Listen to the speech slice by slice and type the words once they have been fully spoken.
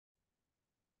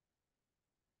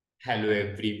Hello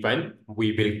everyone.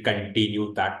 We will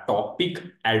continue the topic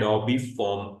Adobe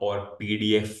form or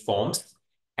PDF forms,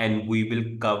 and we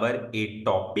will cover a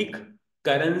topic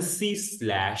currency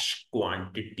slash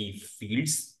quantity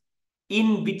fields.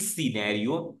 In which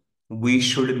scenario we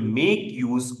should make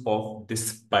use of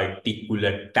this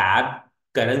particular tab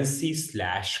currency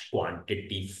slash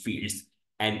quantity fields,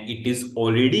 and it is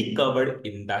already covered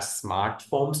in the smart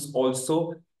forms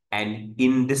also. And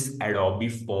in this Adobe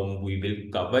form, we will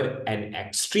cover an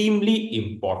extremely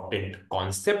important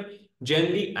concept.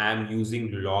 Generally, I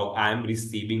am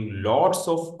receiving lots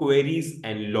of queries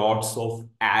and lots of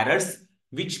errors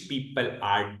which people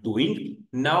are doing.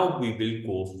 Now we will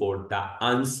go for the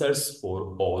answers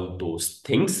for all those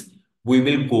things. We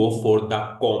will go for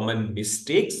the common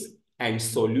mistakes and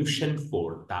solution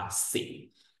for the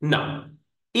same. Now,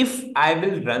 if I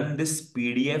will run this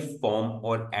PDF form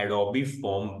or Adobe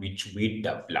form which we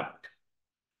developed,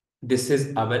 this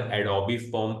is our Adobe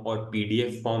form or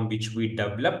PDF form which we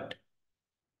developed.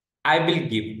 I will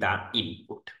give the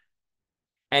input.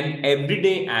 And every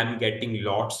day I'm getting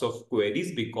lots of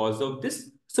queries because of this.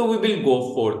 So we will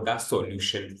go for the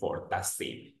solution for the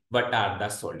same. What are the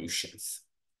solutions?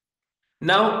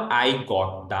 Now I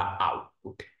got the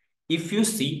output. If you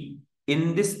see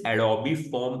in this Adobe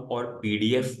form or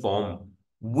PDF form,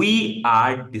 we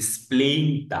are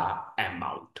displaying the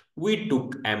amount. We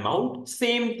took amount,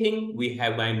 same thing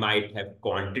I might have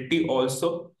quantity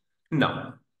also.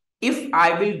 Now, if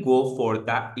I will go for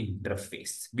the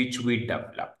interface which we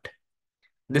developed,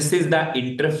 this is the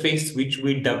interface which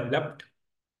we developed.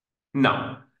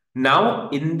 Now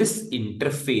in this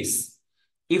interface,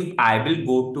 if I will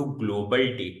go to global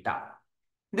data,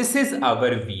 this is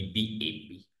our VBAP.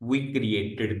 We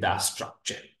created the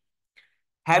structure.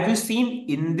 Have you seen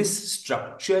in this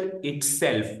structure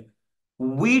itself,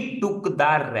 we took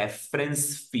the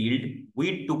reference field.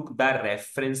 We took the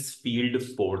reference field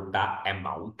for the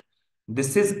amount.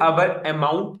 This is our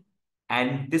amount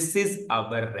and this is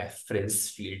our reference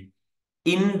field.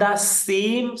 In the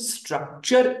same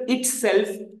structure itself,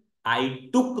 I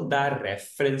took the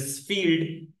reference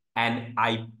field and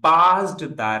I passed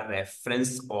the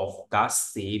reference of the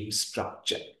same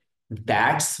structure.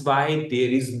 That's why there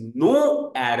is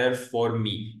no error for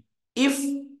me. If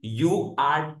you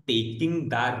are taking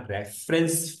the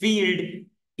reference field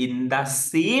in the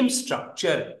same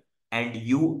structure and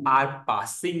you are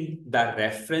passing the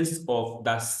reference of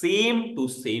the same to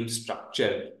same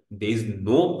structure, there is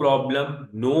no problem,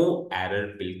 no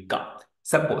error will come.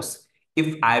 Suppose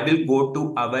if I will go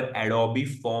to our Adobe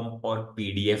form or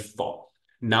PDF form.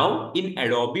 Now in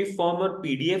Adobe form or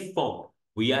PDF form,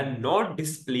 we are not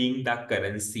displaying the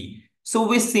currency. So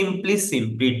we simply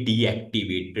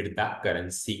deactivated the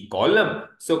currency column.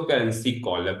 So currency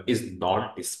column is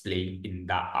not displaying in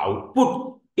the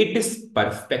output. It is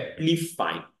perfectly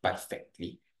fine,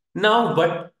 perfectly. Now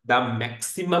what the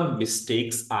maximum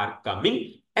mistakes are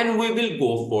coming, and we will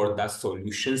go for the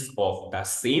solutions of the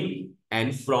same.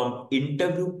 And from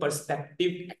interview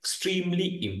perspective,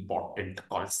 extremely important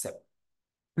concept.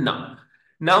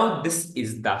 Now this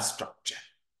is the structure.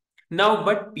 Now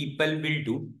what people will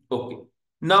do, okay,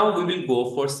 now we will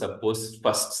go for suppose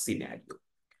first scenario.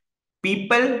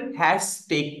 People has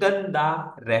taken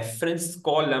the reference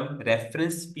column,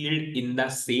 reference field in the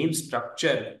same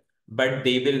structure, but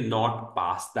they will not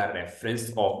pass the reference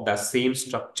of the same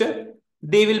structure.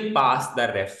 They will pass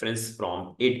the reference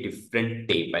from a different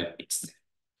table itself.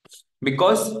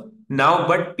 Because now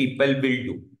what people will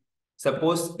do,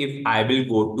 suppose if I will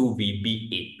go to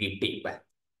VBAP table.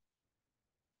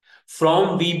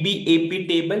 From VBAP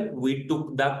table, we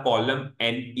took the column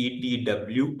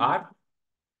NETWR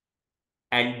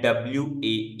and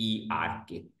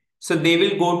WAERK. So they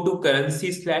will go to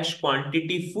currency slash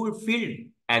quantity full field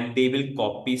and they will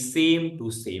copy same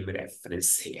to same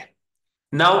reference here.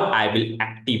 Now I will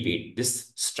activate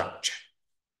this structure.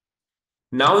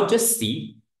 Now just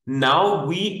see, now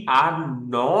we are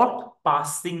not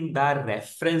passing the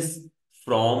reference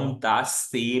from the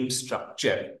same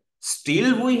structure.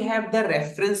 Still we have the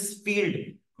reference field,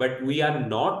 but we are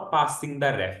not passing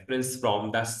the reference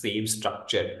from the same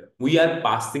structure. We are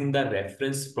passing the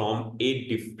reference from a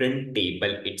different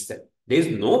table itself. There is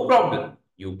no problem.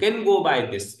 You can go by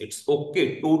this. It's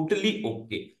okay, totally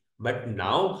okay. But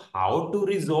now how to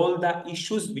resolve the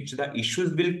issues, which the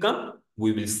issues will come,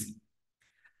 we will see.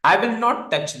 I will not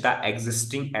touch the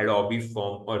existing Adobe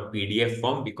form or PDF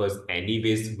form because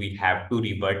anyways we have to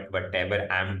revert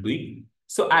whatever I'm doing.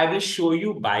 So I will show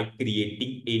you by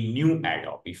creating a new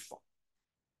Adobe form.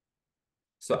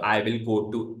 So I will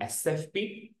go to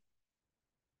SFP.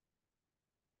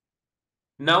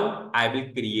 Now I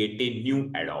will create a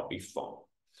new Adobe form.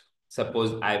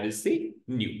 Suppose I will say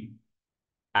new.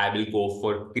 I will go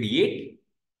for create.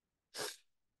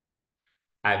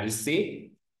 I will say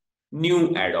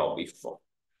new Adobe form.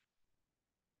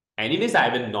 Anyways, I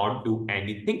will not do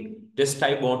anything. Just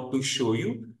I want to show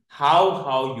you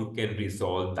how you can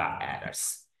resolve the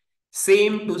errors.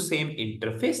 Same to same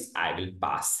interface I will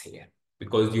pass here.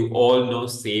 Because you all know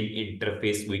same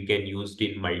interface we can use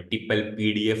in multiple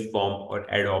PDF form or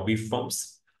Adobe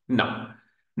forms. Now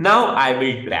I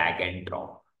will drag and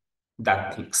drop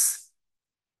the things.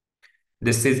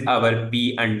 This is our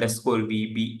P underscore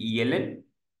VBELN.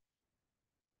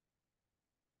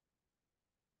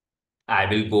 I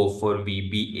will go for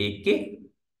VBAK.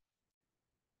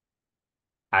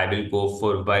 I will go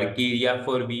for work area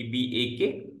for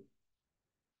VBAK.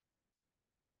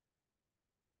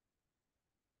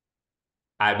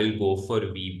 I will go for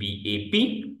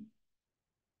VBAP.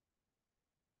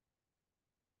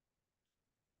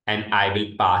 And I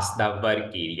will pass the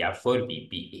work area for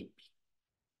VBAP.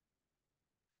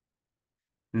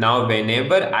 Now,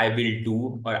 whenever I will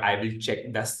do or I will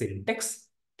check the syntax,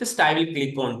 just I will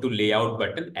click on to layout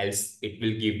button, else it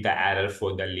will give the error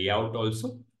for the layout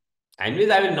also. Anyways,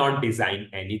 I will not design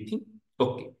anything.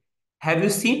 Okay. Have you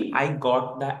seen I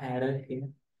got the error here?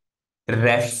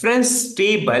 Reference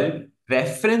table,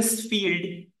 reference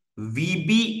field,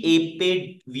 VBAP,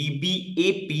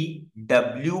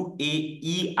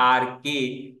 WAERK,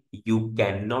 you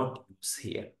cannot use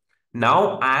here.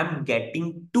 Now I am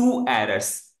getting two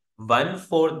errors, one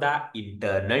for the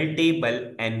internal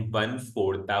table and one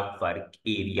for the work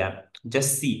area.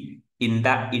 Just see in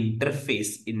the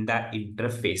interface,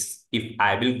 if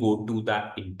I will go to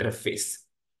the interface,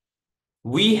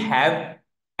 we have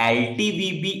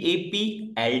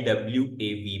LTVBAP,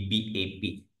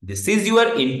 LWAVBAP. This is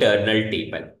your internal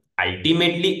table.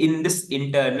 Ultimately, in this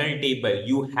internal table,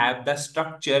 you have the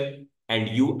structure and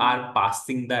you are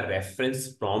passing the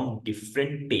reference from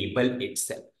different table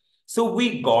itself. So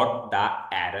we got the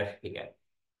error here.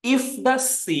 If the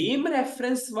same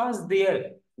reference was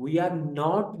there, we are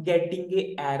not getting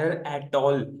a error at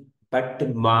all. But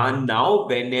now,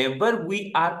 whenever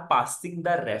we are passing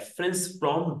the reference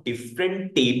from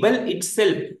different table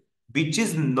itself, which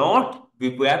is not,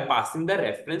 we are passing the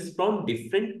reference from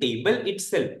different table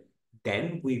itself,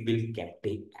 then we will get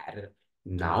a error.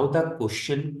 Now the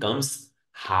question comes,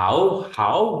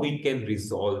 how we can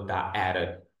resolve the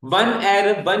error? One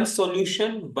error, one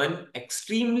solution, one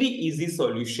extremely easy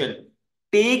solution.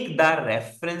 Take the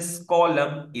reference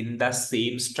column in the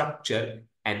same structure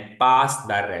and pass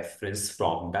the reference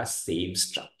from the same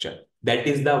structure. That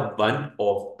is the one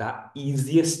of the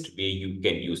easiest way you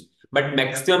can use. But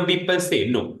maximum people say,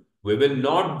 no, we will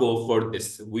not go for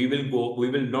this. We will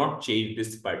not change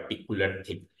this particular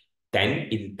thing. Then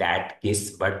in that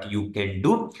case, what you can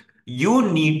do, you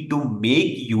need to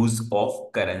make use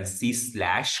of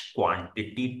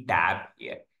currency/quantity tab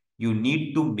here. You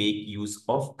need to make use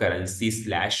of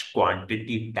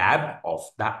currency/quantity tab of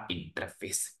the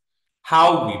interface.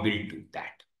 How we will do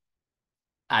that?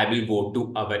 I will go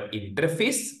to our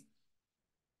interface.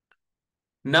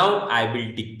 Now I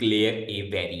will declare a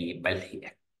variable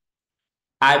here.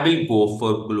 I will go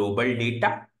for global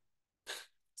data.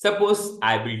 Suppose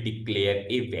I will declare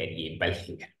a variable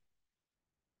here.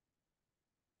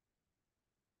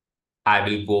 I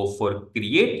will go for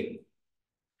create.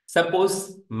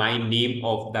 Suppose my name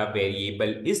of the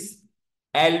variable is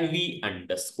LV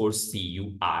underscore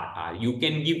CURR. You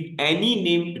can give any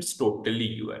name, it's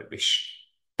totally your wish.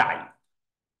 Type.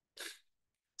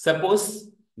 Suppose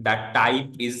the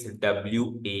type is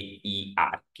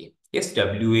WAERK. Yes,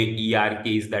 WAERK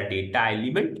is the data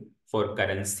element for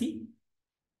currency.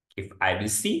 If I will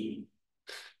see,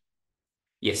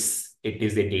 yes, it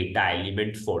is a data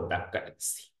element for the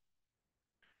currency.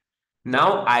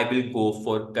 Now I will go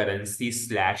for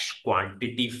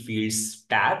currency/quantity fields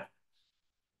tab.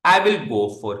 I will go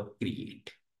for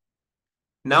create.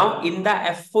 Now in the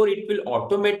F4, it will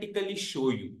automatically show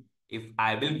you if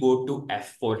I will go to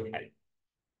F4 help.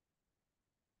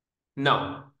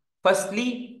 Now,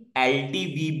 firstly,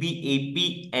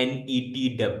 LTVBAP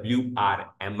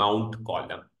NETWR amount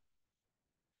column.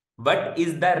 What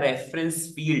is the reference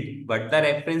field? What the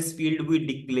reference field we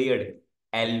declared?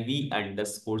 LV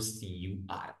underscore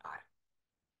CURR.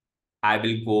 I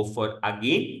will go for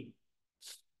again.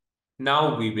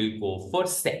 Now we will go for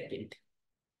second.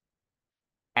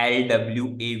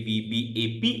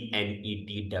 LWAVBAP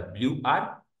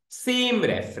NETWR. Same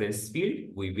reference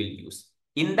field we will use.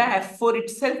 In the F4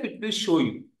 itself, it will show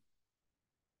you.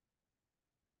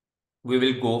 We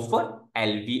will go for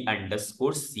LV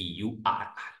underscore CURR.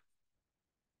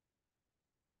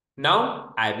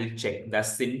 Now I will check the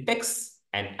syntax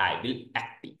and I will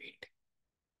activate.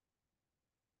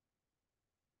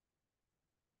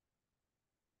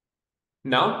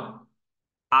 Now,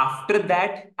 after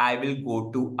that, I will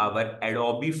go to our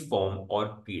Adobe form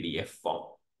or PDF form.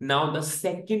 Now, the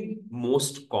second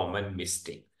most common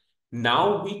mistake.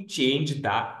 Now we change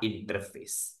the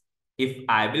interface. If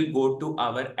I will go to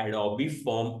our Adobe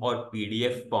form or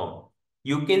PDF form,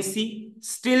 you can see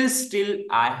still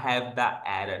I have the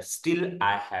error. Still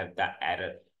I have the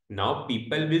error. Now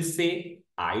people will say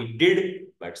I did,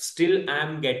 but still I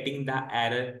am getting the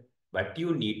error. What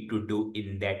you need to do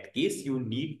in that case, you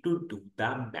need to do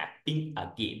the mapping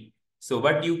again. So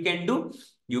what you can do,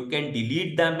 you can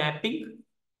delete the mapping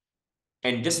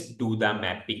and just do the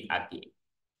mapping again.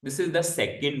 This is the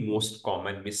second most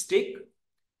common mistake.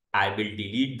 I will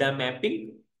delete the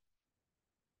mapping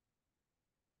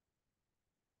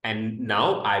and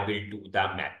now I will do the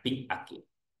mapping again.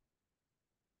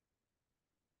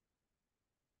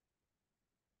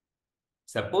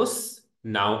 Suppose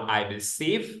now I will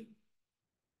save.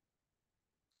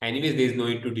 Anyways, there is no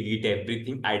need to delete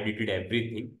everything. I deleted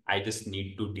everything. I just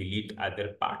need to delete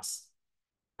other parts.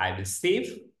 I will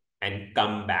save and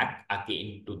come back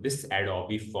again to this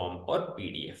Adobe form or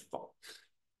PDF form.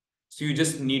 So you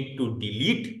just need to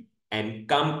delete and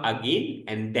come again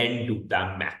and then do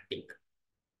the mapping.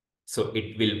 So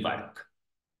it will work.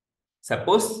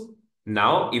 Suppose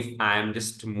now if I am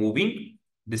just moving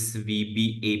this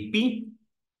VBAP,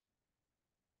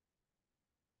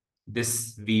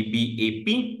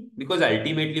 because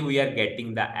ultimately we are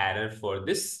getting the error for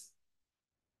this.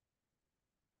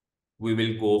 We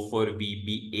will go for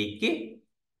VBAK.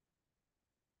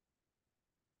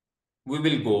 We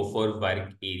will go for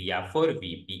work area for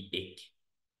VBAK.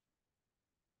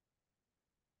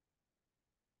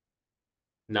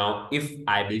 Now, if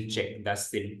I will check the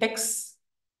syntax,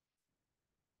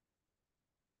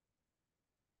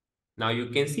 now you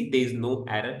can see there is no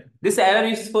error. This error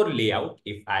is for layout.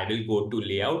 If I will go to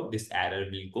layout, this error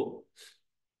will go.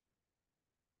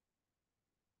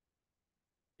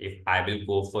 If I will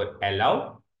go for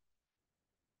allow,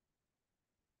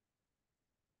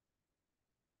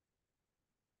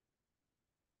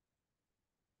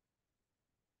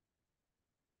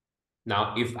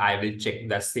 now if I will check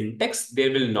the syntax,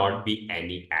 there will not be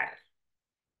any error.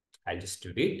 I'll just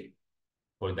wait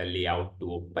for the layout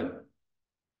to open.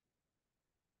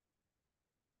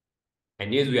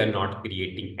 And yes, we are not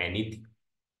creating anything.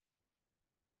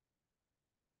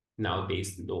 Now there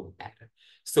is no error.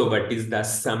 So what is the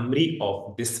summary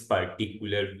of this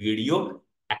particular video?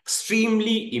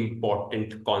 Extremely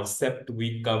important concept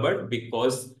we covered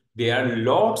because there are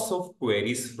lots of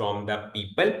queries from the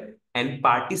people and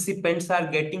participants are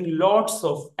getting lots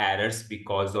of errors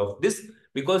because of this.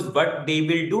 Because what they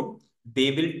will do,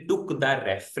 they will took the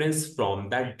reference from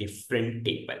the different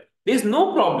table. There's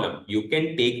no problem. You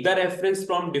can take the reference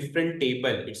from different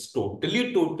table. It's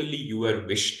totally your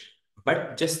wish.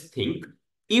 But just think,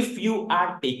 if you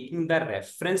are taking the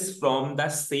reference from the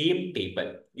same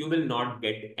table, you will not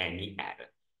get any error.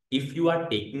 If you are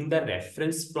taking the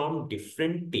reference from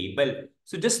different table,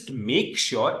 so just make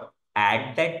sure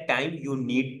at that time you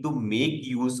need to make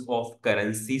use of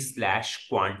currency slash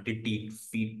quantity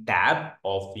feed tab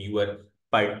of your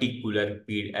particular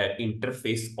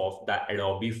interface of the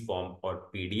Adobe form or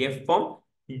PDF form.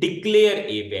 Declare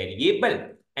a variable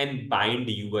and bind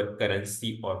your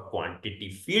currency or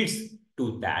quantity fields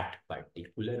to that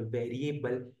particular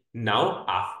variable. Now,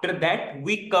 after that,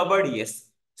 we covered, yes,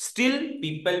 still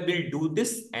people will do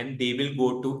this and they will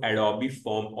go to Adobe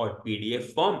form or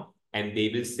PDF form and they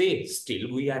will say,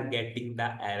 still we are getting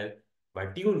the error.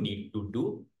 What you need to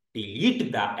do,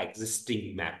 delete the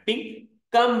existing mapping,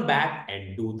 come back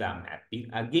and do the mapping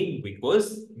again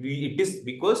because it is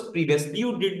because previously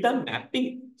you did the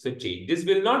mapping. So changes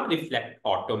will not reflect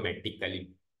automatically.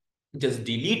 Just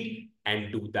delete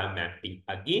and do the mapping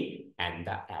again and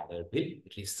the error will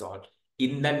resolve.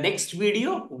 In the next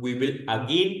video, we will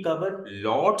again cover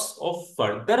lots of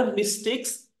further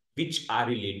mistakes which are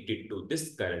related to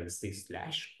this currency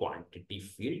slash quantity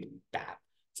field tab.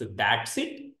 So that's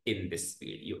it in this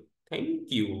video.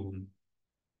 Thank you.